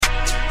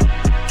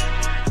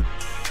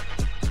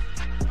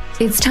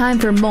It's time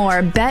for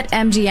more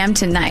BetMGM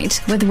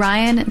Tonight with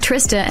Ryan,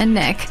 Trista, and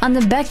Nick on the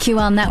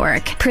BetQL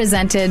Network,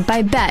 presented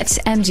by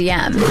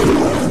BetMGM.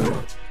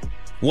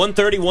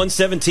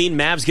 130-117,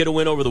 Mavs get a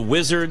win over the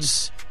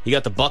Wizards. You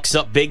got the Bucks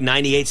up big,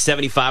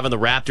 98-75 on the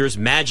Raptors.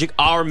 Magic,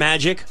 our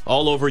Magic,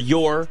 all over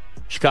your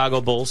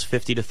Chicago Bulls,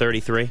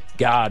 50-33.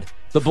 God.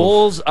 The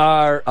Bulls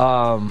are...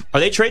 Are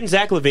they trading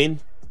Zach LaVine?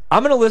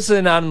 I'm going to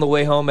listen on the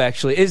way home,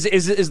 actually.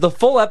 Is the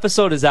full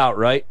episode is out,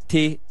 right,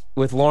 T,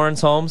 with Lawrence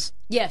Holmes?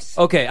 Yes.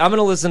 Okay, I'm going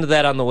to listen to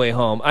that on the way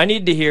home. I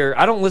need to hear...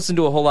 I don't listen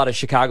to a whole lot of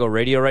Chicago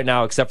radio right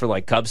now, except for,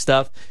 like, Cubs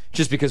stuff,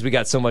 just because we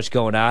got so much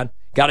going on.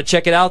 Got to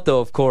check it out, though,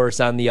 of course,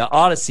 on the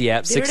Odyssey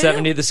app,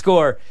 670 The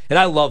Score. And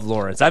I love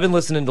Lawrence. I've been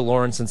listening to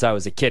Lawrence since I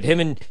was a kid. Him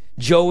and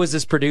Joe was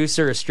his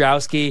producer,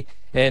 Ostrowski,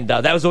 and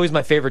that was always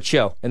my favorite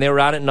show. And they were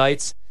on at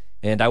nights,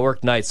 and I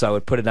worked nights, so I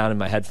would put it on in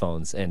my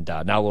headphones. And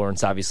now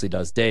Lawrence obviously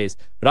does days.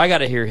 But I got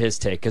to hear his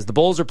take, because the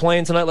Bulls are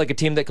playing tonight like a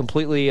team that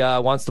completely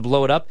wants to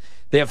blow it up.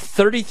 They have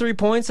 33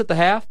 points at the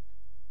half.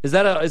 Is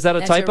that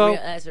a typo?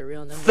 That's a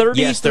real number.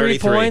 33, yes, 33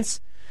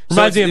 points.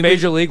 Reminds me of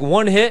Major League.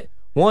 One hit,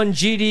 one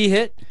GD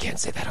hit. You can't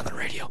say that on the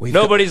radio.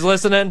 Nobody's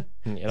listening.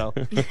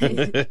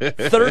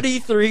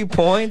 33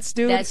 points,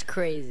 dude. That's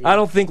crazy. I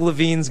don't think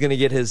Levine's going to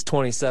get his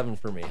 27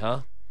 for me,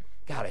 huh?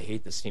 God, I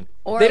hate this team.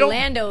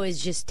 Orlando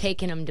is just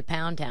taking them to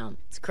Pound Town.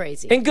 It's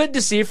crazy. And good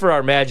to see for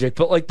our Magic,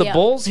 but like the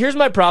Bulls, here's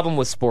my problem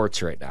with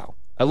sports right now.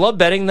 I love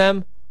betting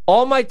them.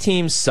 All my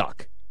teams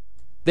suck.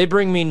 They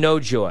bring me no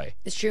joy.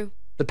 It's true.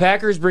 The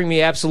Packers bring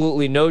me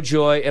absolutely no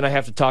joy, and I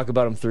have to talk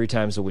about them 3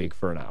 times a week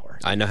for an hour.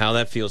 I know how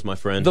that feels, my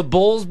friend. The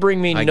Bulls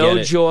bring me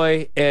no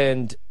joy,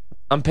 and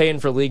I'm paying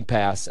for League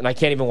Pass, and I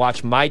can't even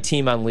watch my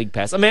team on League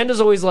Pass. Amanda's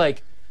always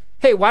like,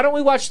 hey, why don't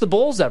we watch the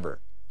Bulls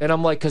ever? And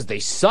I'm like, because they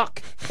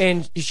suck.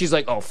 And she's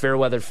like, oh, fair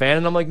weather fan.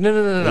 And I'm like,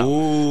 no.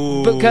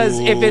 Ooh. Because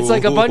if it's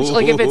like a bunch,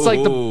 like if it's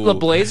like the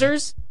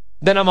Blazers,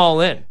 then I'm all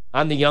in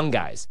on the young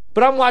guys.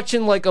 But I'm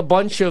watching like a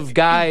bunch of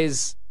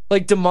guys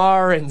like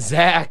DeMar and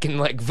Zach and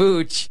like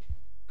Vooch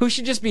who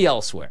should just be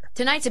elsewhere.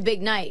 Tonight's a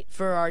big night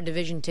for our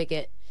division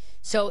ticket.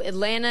 So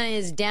Atlanta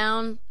is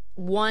down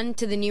 1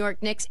 to the New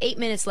York Knicks. 8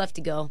 minutes left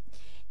to go.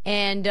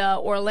 And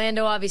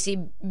Orlando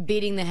obviously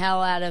beating the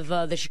hell out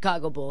of the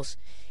Chicago Bulls.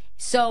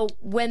 So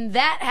when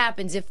that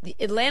happens, if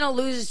Atlanta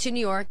loses to New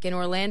York and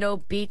Orlando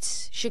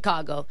beats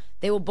Chicago,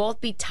 they will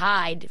both be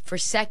tied for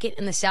second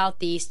in the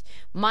Southeast.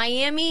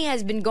 Miami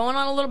has been going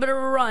on a little bit of a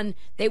run.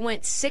 They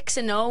went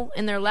 6-0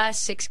 in their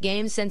last 6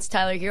 games since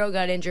Tyler Hero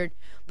got injured.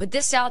 But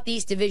this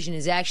Southeast division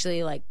is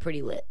actually like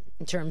pretty lit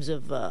in terms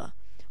of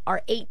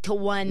our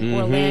 8-1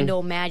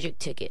 Orlando Magic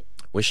ticket.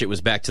 Wish it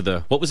was back to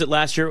the, what was it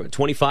last year?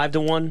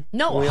 25-1?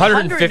 No,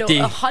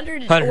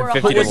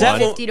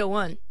 150 to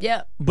 1.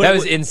 Yeah. But that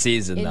was in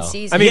season, though. In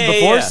season. I mean,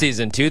 before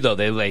season, too, though.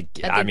 They like,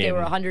 I think they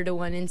were 100 to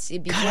 1 in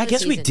season. God, I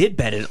guess we did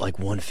bet it at like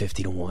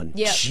 150-1.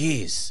 Yeah.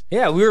 Jeez.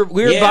 Yeah, we were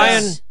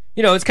buying.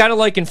 You know, it's kind of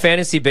like in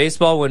fantasy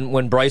baseball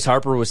when Bryce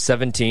Harper was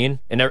 17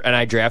 and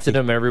I drafted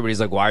him and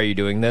everybody's like, why are you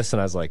doing this? And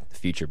I was like, the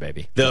future,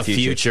 baby. The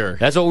future.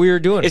 That's what we were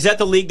doing. Is that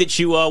the league that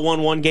you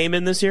won 1 game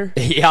in this year?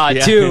 Yeah,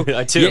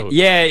 2. 2.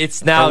 Yeah,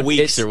 it's now. Or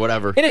weeks or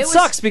whatever. And it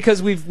sucks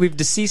because we've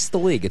deceased the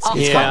league. It's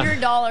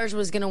 $100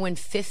 was going to win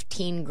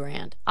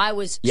 $15,000. I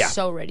was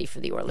so ready for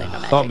the Orlando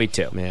Magic. Oh, me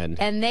too. Man.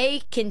 And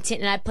they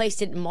continue, and I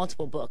placed it in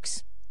multiple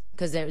books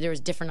because there was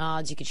different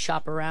odds you could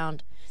shop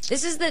around.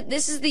 This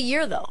is the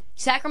year, though.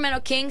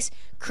 Sacramento Kings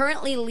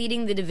currently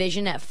leading the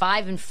division at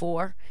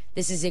 5-4.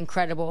 This is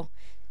incredible.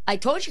 I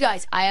told you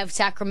guys I have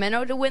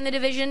Sacramento to win the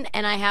division,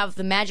 and I have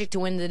the Magic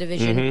to win the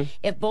division.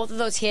 If both of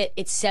those hit,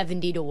 it's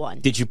 70 to 1.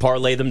 Did you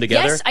parlay them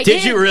together? Yes, I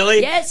did. Did you really?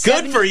 Yes.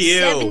 Good for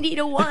you. 70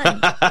 to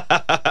 1.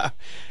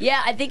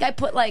 Yeah, I think I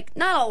put like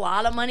not a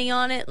lot of money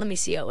on it. Let me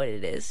see what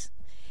it is.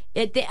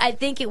 I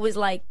think it was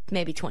like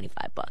maybe $25.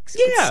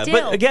 Yeah,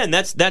 but again,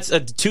 that's a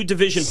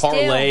 2-division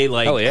parlay.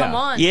 Like, come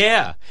on.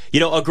 Yeah,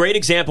 a great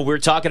example. We were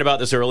talking about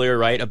this earlier,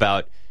 right?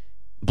 About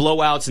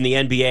blowouts in the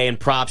NBA and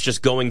props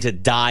just going to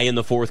die in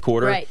the fourth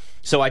quarter. Right.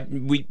 So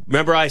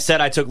remember I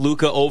said I took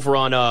Luka over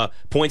on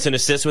points and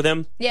assists with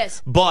him.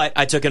 Yes. But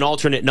I took an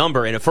alternate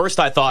number, and at first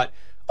I thought,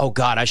 oh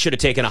God, I should have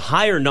taken a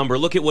higher number.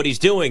 Look at what he's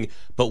doing.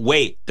 But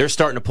wait, they're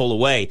starting to pull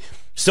away.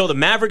 So the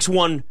Mavericks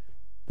won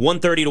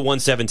 130 to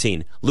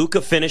 117. Luka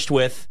finished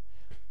with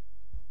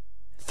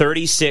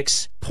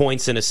 36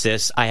 points and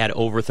assists. I had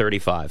over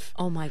 35.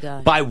 Oh my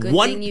God! By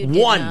one.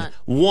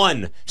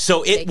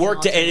 So it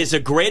worked, and it's a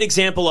great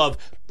example of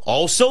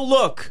also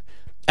look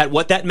at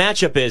what that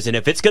matchup is, and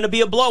if it's going to be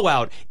a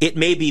blowout, it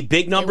may be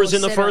big numbers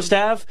in the first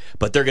half,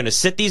 but they're going to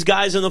sit these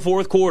guys in the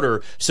fourth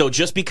quarter. So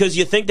just because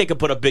you think they could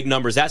put up big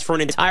numbers, that's for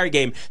an entire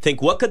game.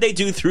 Think, what could they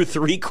do through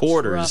 3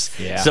 quarters?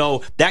 Yeah.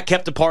 So that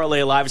kept the parlay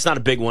alive. It's not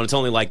a big one. It's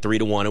only like 3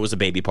 to 1. It was a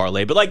baby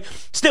parlay, but like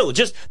still,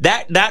 just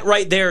that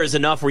right there is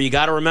enough where you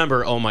got to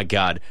remember, oh my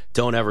God,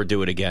 don't ever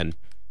do it again.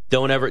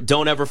 Don't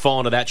ever fall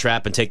into that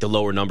trap and take the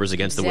lower numbers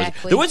against the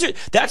Wizards. The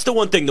Wizards. That's the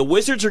one thing. The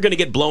Wizards are going to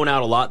get blown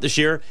out a lot this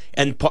year,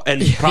 and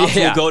probably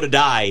will go to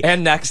die.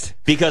 And next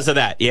because of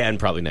that. Yeah, and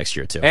probably next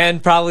year too.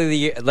 And probably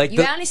you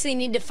honestly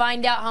need to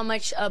find out how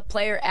much a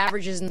player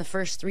averages in the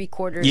first 3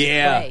 quarters of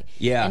play.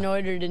 Yeah. In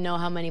order to know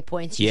how many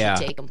points you should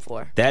take them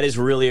for. That is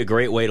really a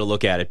great way to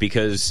look at it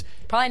because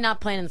probably not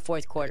playing in the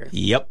fourth quarter.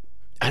 Yep.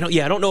 I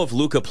don't know if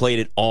Luka played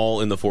it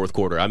all in the fourth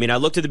quarter. I mean, I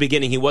looked at the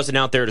beginning. He wasn't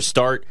out there to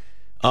start.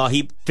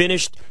 He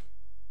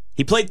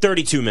played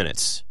 32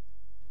 minutes.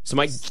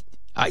 So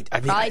I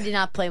probably did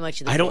not play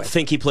much in the fourth. I don't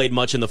think he played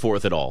much in the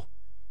fourth at all.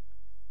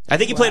 I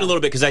think he played a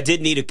little bit because I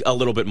did need a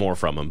little bit more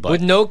from him. But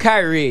with no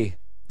Kyrie,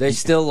 they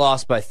still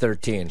lost by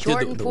 13.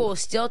 Jordan Poole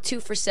still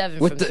 2 for 7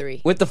 from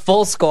 3. With the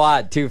full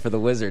squad, too, for the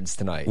Wizards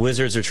tonight.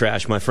 Wizards are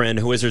trash, my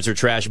friend. Wizards are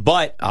trash.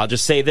 But I'll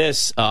just say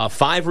this.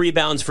 5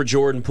 rebounds for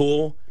Jordan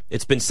Poole.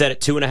 It's been set at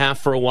 2.5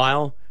 for a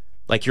while.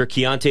 Like your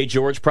Keontae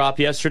George prop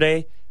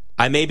yesterday.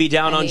 I may be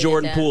down on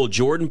Jordan Poole.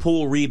 Jordan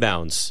Poole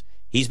rebounds.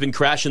 He's been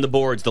crashing the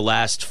boards the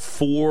last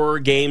 4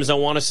 games, I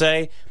want to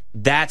say.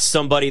 That's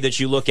somebody that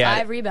you look at.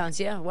 5 rebounds,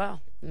 yeah, wow.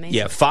 Amazing.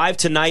 Yeah, 5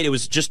 tonight. It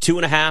was just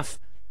 2.5.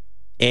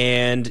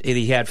 And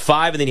he had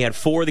 5, and then he had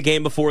 4 the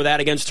game before that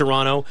against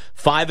Toronto,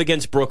 5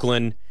 against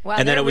Brooklyn,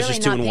 and then it was really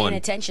just 2 and 1. Paying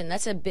attention.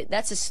 That's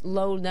a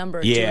low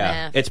number.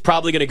 Yeah, 2.5. it's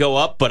probably going to go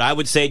up, but I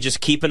would say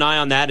just keep an eye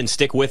on that and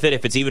stick with it.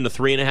 If it's even a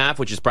 3.5,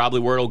 which is probably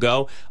where it'll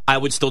go, I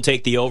would still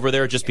take the over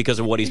there just because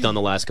of what he's done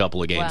the last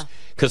couple of games.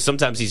 Because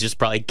sometimes he's just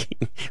probably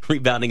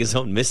rebounding his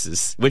own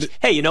misses. Which,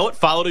 hey, you know what?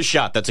 Followed his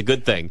shot. That's a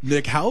good thing.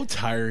 Nick, how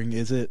tiring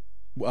is it?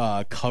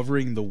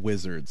 Covering the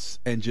Wizards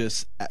and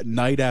just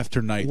night after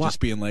night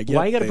just being like,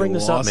 why you got to bring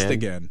this up,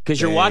 man?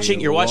 Because you're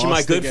watching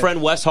my good friend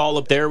Wes Hall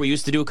up there. We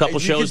used to do a couple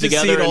shows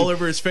together. You can see it all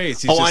over his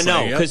face. He's I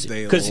know.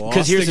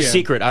 Because here's a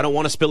secret. I don't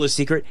want to spill his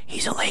secret.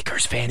 He's a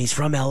Lakers fan. He's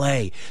from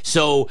L.A.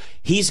 So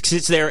he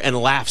sits there and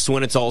laughs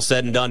when it's all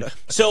said and done.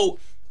 So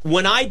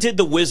when I did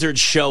the Wizards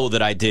show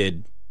that I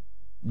did,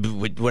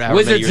 whatever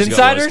Wizards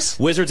Insiders?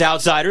 Wizards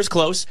Outsiders,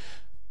 close.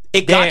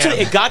 It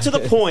got to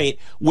the point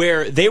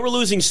where they were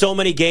losing so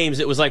many games.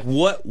 It was like,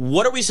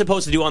 what are we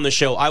supposed to do on the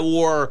show? I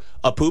wore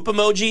a poop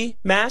emoji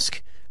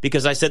mask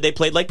because I said they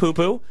played like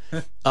poo-poo.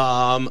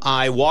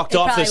 I walked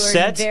off the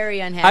set. Very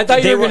unhappy. I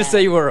thought you were going to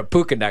say you were a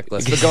puka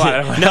necklace, but go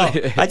on. No,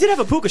 I did have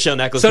a puka shell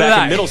necklace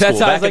back in middle school,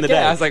 back in the day.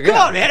 I was like, come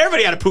on, man,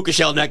 everybody had a puka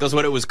shell necklace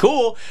when it was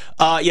cool.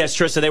 Yes,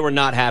 Trista, they were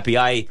not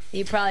happy.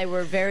 You probably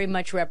were very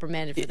much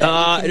reprimanded for that.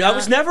 I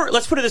was never,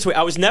 let's put it this way,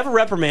 I was never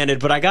reprimanded,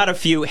 but I got a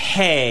few,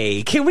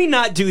 hey, can we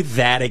not do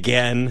that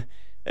again?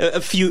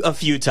 A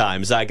few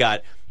times I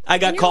got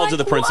called to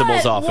the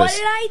principal's office. What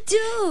did I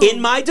do?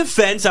 In my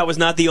defense, I was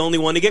not the only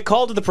one to get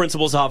called to the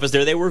principal's office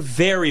there. They were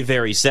very,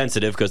 very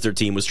sensitive because their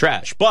team was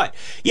trash. But,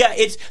 yeah,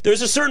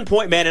 there's a certain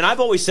point, man, and I've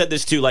always said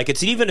this too, like,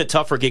 it's even a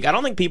tougher gig. I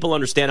don't think people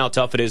understand how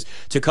tough it is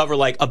to cover,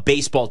 like, a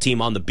baseball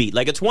team on the beat.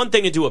 Like, it's one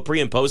thing to do a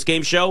pre- and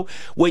post-game show.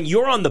 When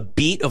you're on the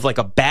beat of, like,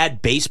 a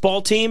bad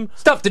baseball team...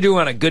 It's tough to do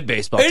on a good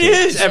baseball team. It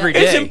is. Every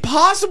day. It's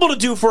impossible to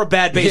do for a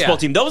bad baseball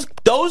team.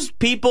 Those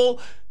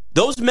people...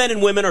 Those men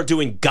and women are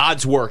doing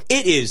God's work.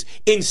 It is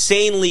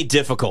insanely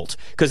difficult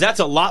because that's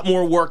a lot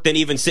more work than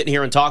even sitting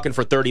here and talking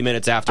for 30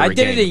 minutes after a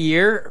game. I did it a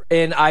year,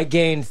 and I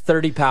gained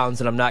 30 pounds,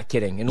 and I'm not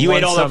kidding. You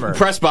ate all the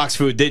press box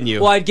food, didn't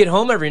you? Well, I'd get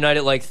home every night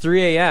at like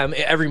 3 a.m.,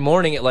 every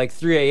morning at like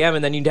 3 a.m.,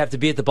 and then you'd have to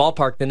be at the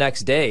ballpark the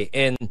next day.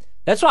 And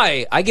that's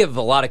why I give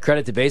a lot of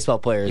credit to baseball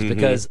players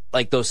because,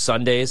 like, those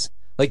Sundays...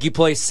 Like, you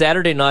play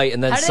Saturday night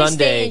and then Sunday. How do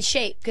they stay in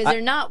shape? Because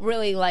they're not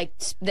really, like,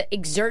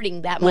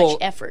 exerting that much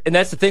effort. And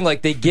that's the thing.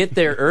 Like, they get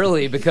there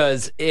early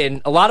because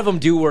a lot of them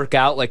do work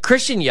out. Like,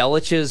 Christian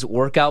Yelich's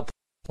workout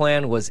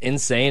plan was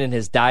insane, and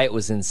his diet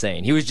was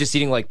insane. He was just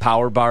eating, like,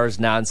 power bars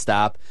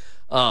nonstop.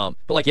 But,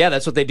 like, yeah,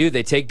 that's what they do.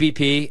 They take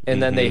BP,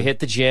 and then they hit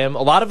the gym.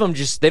 A lot of them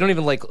they don't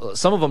even, like,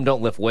 some of them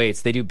don't lift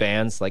weights. They do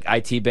bands, like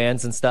IT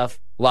bands and stuff.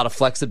 A lot of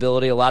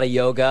flexibility, a lot of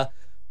yoga.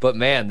 But,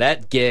 man,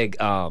 that gig...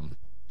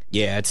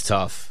 yeah, it's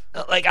tough.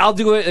 Like, I'll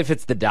do it if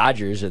it's the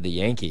Dodgers or the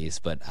Yankees,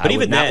 but I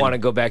would not want to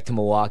go back to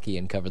Milwaukee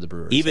and cover the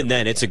Brewers. Even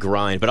then, it's a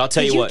grind. But I'll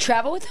tell you what. Did you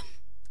travel with them?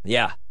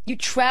 Yeah. You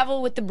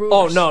travel with the Brewers?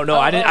 Oh, no.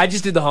 I didn't. I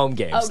just did the home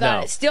games. Oh,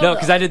 got it. Still, no,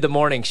 because I did the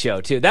morning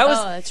show, too. That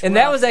was, that's and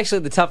rough. that was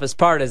actually the toughest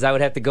part is I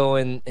would have to go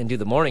in and do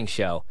the morning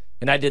show.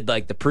 And I did,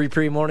 like, the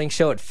pre-morning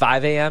show at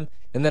 5 a.m.,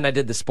 and then I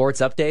did the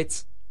sports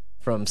updates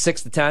from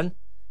 6 to 10.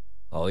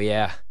 Oh,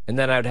 yeah. And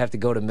then I would have to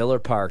go to Miller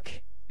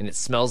Park, and it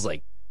smells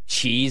like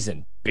cheese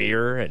and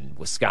beer and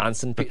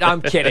Wisconsin. I'm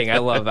kidding. I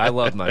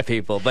love my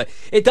people, but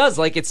it does.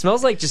 Like, it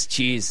smells like just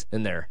cheese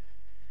in there.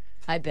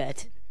 I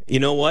bet. You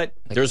know what?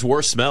 There's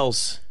worse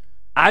smells.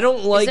 I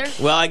don't like.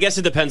 Well, I guess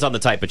it depends on the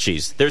type of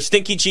cheese. There's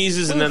stinky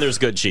cheeses and then there's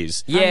good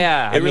cheese.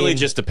 Yeah, it really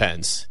just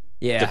depends.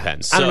 Yeah,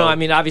 depends. I don't know. I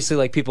mean, obviously,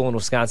 like, people in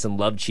Wisconsin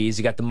love cheese.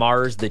 You got the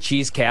Mars, the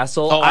Cheese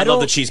Castle. Oh, I love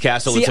the Cheese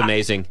Castle. It's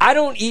amazing. I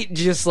don't eat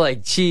just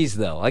like cheese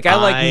though. Like, I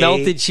like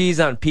melted cheese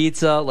on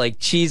pizza, like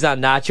cheese on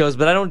nachos,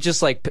 but I don't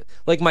just like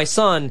my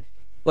son.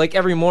 like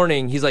every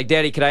morning, he's like,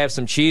 Daddy, could I have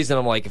some cheese? And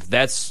I'm like, if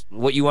that's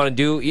what you want to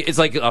do, it's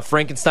like a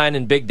Frankenstein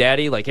and Big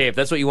Daddy. Like, hey, if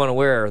that's what you want to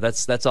wear,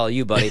 that's all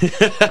you, buddy.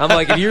 I'm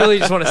like, if you really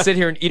just want to sit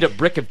here and eat a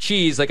brick of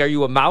cheese, like, are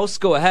you a mouse?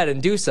 Go ahead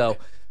and do so.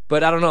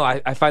 But I don't know.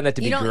 I find that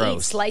to be gross. You don't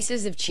eat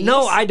slices of cheese?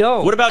 No, I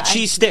don't. What about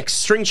cheese sticks,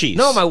 string cheese?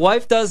 No, my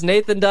wife does.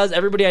 Nathan does.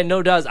 Everybody I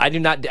know does. I do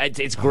not.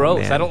 It's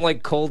gross. I don't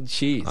like cold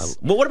cheese.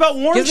 Well, what about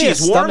warm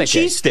cheese? Warm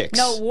cheese sticks.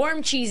 No,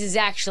 warm cheese is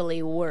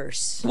actually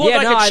worse. Well,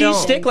 like a cheese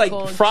stick,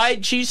 like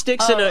fried cheese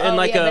sticks in a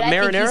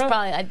marinara?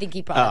 I think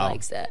he probably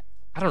likes that.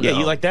 I don't know. Yeah,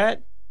 you like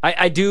that?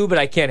 I do, but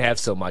I can't have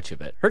so much of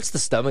it. Hurts the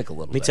stomach a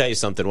little bit. Let me tell you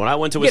something. When I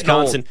went to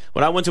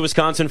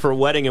Wisconsin, for a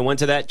wedding and went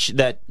to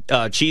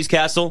that cheese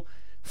castle,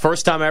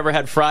 first time I ever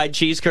had fried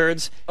cheese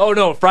curds. Oh,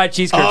 no, fried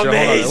cheese curds amazing.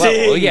 are a whole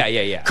other level.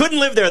 Yeah. Couldn't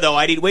live there, though.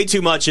 I'd eat way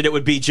too much, and it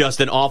would be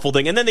just an awful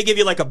thing. And then they give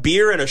you like a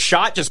beer and a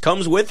shot just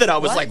comes with it. I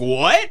was like,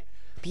 what?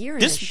 Beer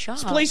and a shot?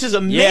 This place is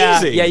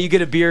amazing. Yeah, you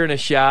get a beer and a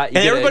shot. You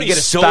everybody's get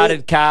a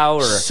spotted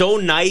cow. So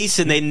nice,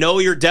 and they know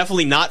you're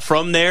definitely not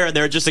from there, and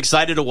they're just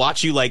excited to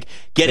watch you like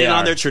get in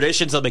on their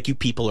traditions. I'm like, you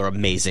people are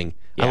amazing.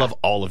 Yeah. I love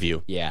all of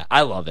you. Yeah,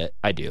 I love it.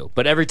 I do.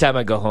 But every time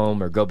I go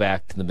home or go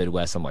back to the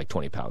Midwest, I'm like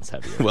 20 pounds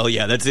heavier. Well,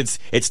 yeah,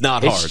 it's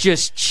not hard. It's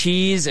just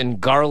cheese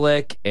and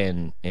garlic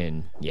and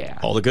yeah.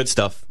 All the good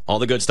stuff. All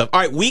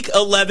right, Week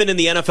 11 in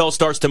the NFL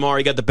starts tomorrow.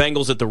 You got the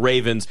Bengals at the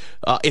Ravens.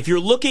 If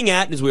you're looking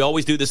at, as we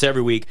always do this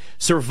every week,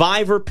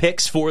 survivor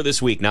picks for this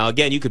week. Now,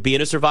 again, you could be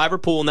in a survivor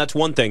pool, and that's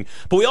one thing.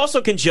 But we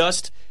also can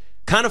just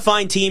kind of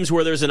find teams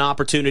where there's an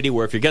opportunity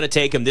where if you're going to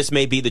take them, this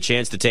may be the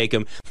chance to take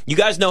them. You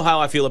guys know how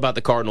I feel about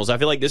the Cardinals. I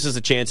feel like this is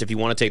a chance if you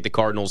want to take the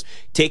Cardinals.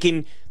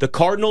 Taking the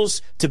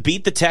Cardinals to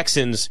beat the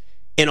Texans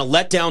in a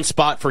letdown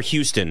spot for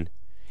Houston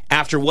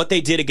after what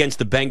they did against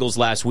the Bengals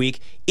last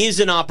week is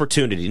an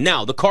opportunity.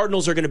 Now, the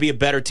Cardinals are going to be a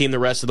better team the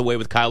rest of the way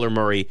with Kyler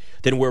Murray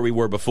than where we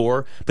were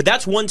before, but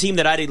that's one team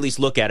that I'd at least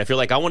look at. If you're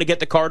like, I want to get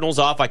the Cardinals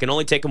off, I can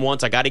only take them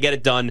once, I got to get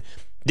it done,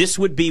 this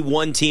would be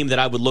one team that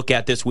I would look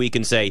at this week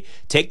and say,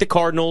 take the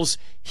Cardinals.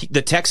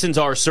 The Texans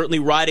are certainly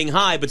riding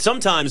high, but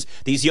sometimes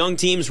these young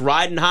teams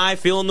riding high,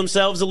 feeling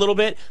themselves a little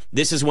bit,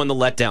 this is when the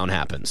letdown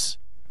happens.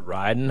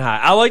 Riding high.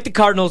 I like the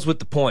Cardinals with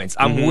the points.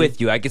 I'm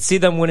with you. I could see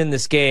them winning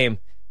this game.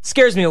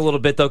 Scares me a little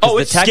bit, though,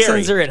 because the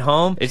Texans are at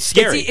home. It's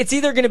scary. It's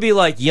either going to be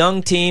like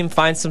young team,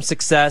 find some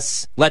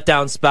success,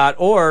 letdown spot,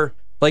 or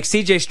like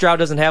C.J. Stroud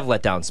doesn't have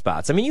letdown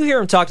spots. I mean, you hear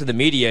him talk to the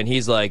media, and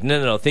he's like,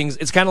 no, things.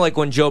 It's kind of like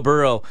when Joe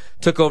Burrow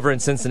took over in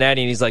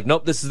Cincinnati, and he's like,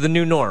 nope, this is the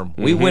new norm.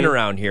 We win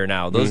around here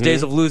now. Those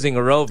days of losing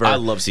are over. I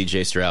love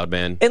C.J. Stroud,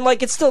 man. And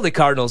like, it's still the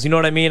Cardinals. You know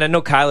what I mean? I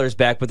know Kyler's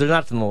back, but they're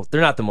not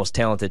the most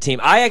talented team.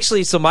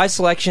 So my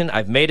selection,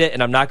 I've made it,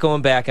 and I'm not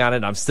going back on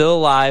it. I'm still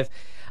alive.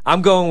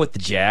 I'm going with the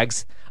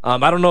Jags. I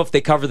don't know if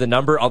they cover the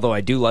number, although I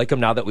do like them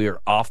now that we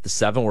are off the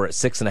 7. We're at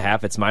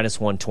 6.5. It's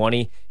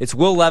 -120. It's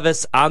Will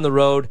Levis on the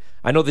road.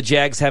 I know the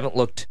Jags haven't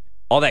looked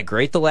all that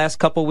great the last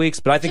couple weeks,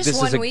 but I think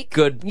just this is a week.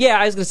 good. Yeah,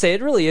 I was going to say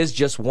it really is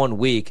just 1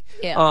 week.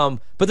 Yeah.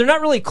 But they're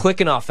not really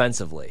clicking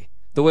offensively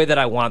the way that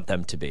I want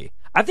them to be.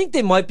 I think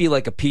they might be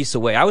like a piece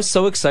away. I was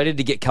so excited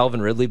to get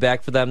Calvin Ridley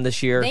back for them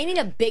this year. They need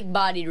a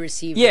big-bodied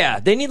receiver.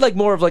 Yeah, they need like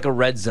more of like a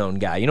red zone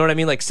guy. You know what I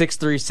mean? Like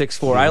 6'3",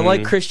 6'4". I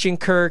like Christian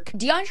Kirk.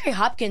 DeAndre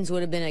Hopkins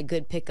would have been a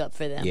good pickup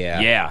for them.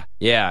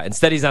 Yeah.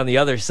 Instead, he's on the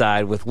other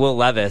side with Will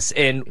Levis.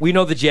 And we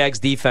know the Jags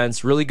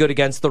defense, really good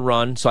against the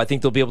run, so I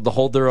think they'll be able to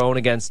hold their own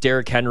against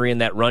Derrick Henry in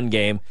that run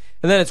game.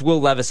 And then it's Will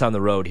Levis on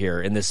the road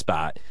here in this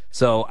spot.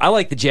 So I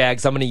like the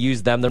Jags. I'm going to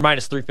use them. They're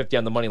 -350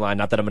 on the money line.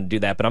 Not that I'm going to do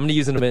that, but I'm going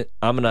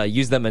to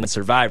use them in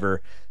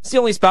Survivor. It's the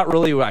only spot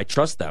really where I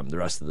trust them the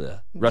rest of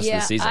the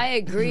season. Yeah, I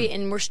agree.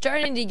 And we're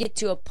starting to get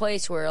to a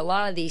place where a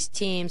lot of these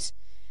teams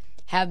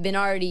have been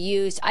already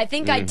used. I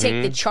think I'd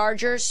take the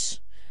Chargers.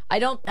 I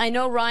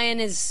know Ryan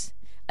is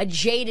a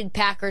jaded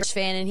Packers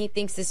fan, and he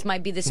thinks this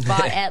might be the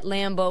spot at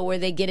Lambeau where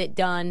they get it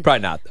done.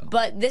 Probably not, though.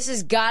 But this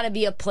has got to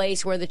be a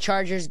place where the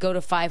Chargers go to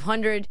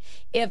 500.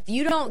 If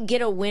you don't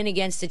get a win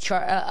against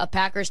a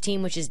Packers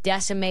team which is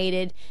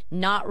decimated,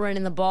 not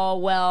running the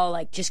ball well,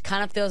 like just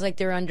kind of feels like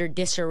they're under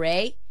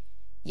disarray,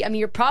 I mean,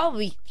 you're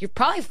probably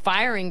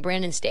firing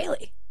Brandon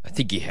Staley. I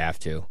think you have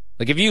to.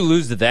 Like, if you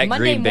lose to that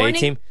Monday Green Bay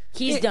morning, team,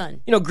 he's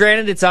done. You know,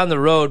 granted it's on the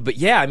road, but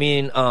yeah, I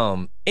mean,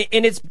 and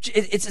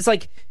it's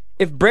like,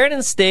 if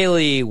Brandon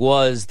Staley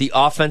was the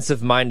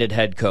offensive-minded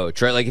head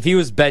coach, right? Like if he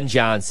was Ben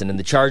Johnson and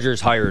the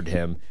Chargers hired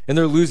him and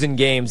they're losing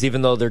games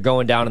even though they're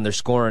going down and they're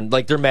scoring,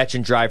 like they're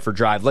matching drive for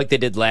drive like they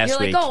did last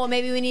week. You're like, oh, well,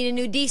 maybe we need a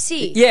new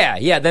DC.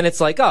 Yeah. Then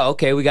it's like, oh,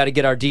 okay, we got to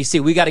get our DC.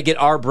 We got to get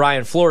our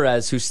Brian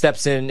Flores who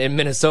steps in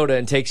Minnesota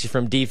and takes you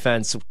from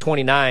defense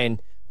 29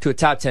 to a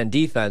top 10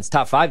 defense,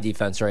 top 5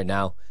 defense right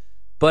now.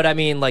 But, I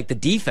mean, like the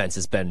defense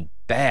has been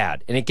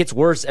bad and it gets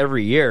worse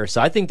every year.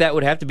 So I think that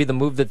would have to be the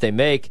move that they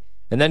make.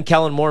 And then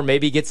Kellen Moore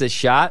maybe gets a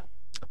shot.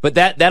 But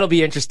that'll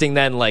be interesting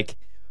then. Like,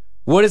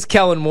 what does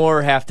Kellen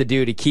Moore have to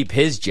do to keep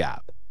his job?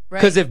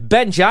 Because if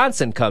Ben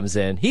Johnson comes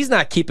in, he's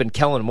not keeping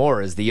Kellen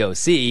Moore as the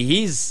OC.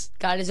 He's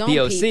got his own the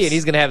OC, peeps. and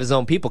he's going to have his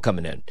own people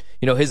coming in.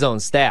 You know, his own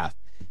staff.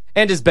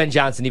 And does Ben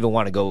Johnson even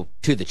want to go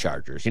to the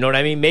Chargers? You know what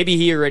I mean? Maybe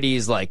he already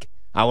is like,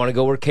 I want to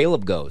go where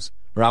Caleb goes,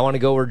 or I want to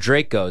go where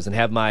Drake goes and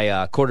have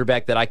my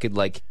quarterback that I could,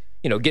 like,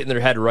 get in their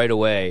head right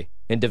away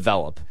and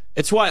develop.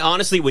 It's why,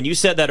 honestly, when you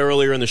said that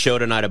earlier in the show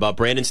tonight about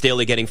Brandon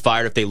Staley getting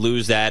fired if they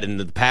lose that and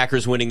the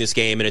Packers winning this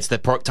game and it's the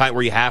time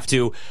where you have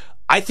to,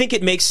 I think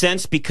it makes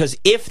sense, because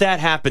if that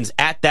happens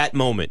at that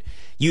moment,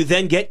 you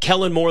then get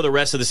Kellen Moore the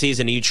rest of the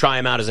season and you try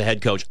him out as a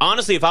head coach.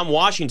 Honestly, if I'm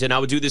Washington, I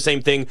would do the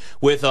same thing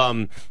with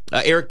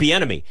Eric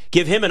Bieniemy.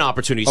 Give him an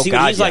opportunity. See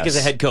what he's like as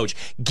a head coach.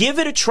 Give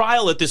it a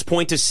trial at this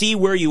point to see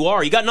where you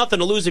are. You got nothing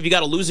to lose if you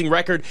got a losing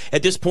record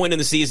at this point in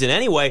the season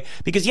anyway.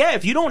 Because,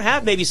 if you don't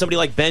have maybe somebody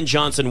like Ben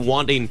Johnson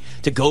wanting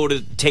to go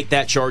to take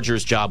that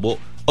Chargers job, well,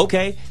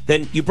 okay,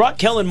 then you brought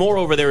Kellen Moore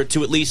over there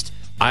to at least,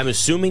 I'm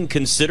assuming,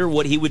 consider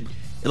what he would...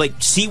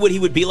 see what he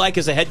would be like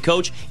as a head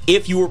coach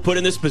if you were put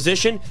in this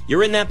position.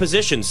 You're in that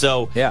position.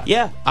 So,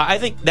 I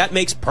think that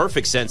makes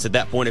perfect sense at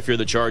that point if you're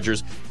the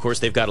Chargers. Of course,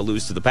 they've got to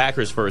lose to the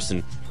Packers first,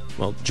 and,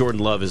 well, Jordan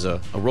Love is a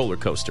roller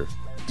coaster.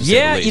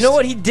 Yeah, you know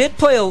what? He did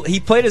he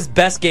played his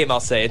best game, I'll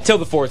say, until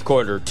the fourth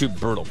quarter. 2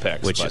 brutal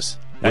picks. Which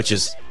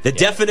is the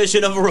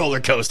definition of a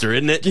roller coaster,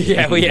 isn't it?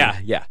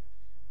 Yeah.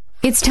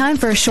 It's time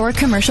for a short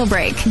commercial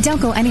break.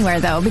 Don't go anywhere,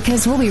 though,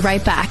 because we'll be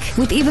right back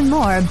with even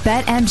more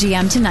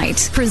BetMGM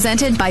Tonight,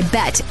 presented by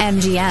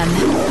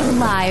BetMGM,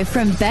 live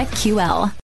from BetQL.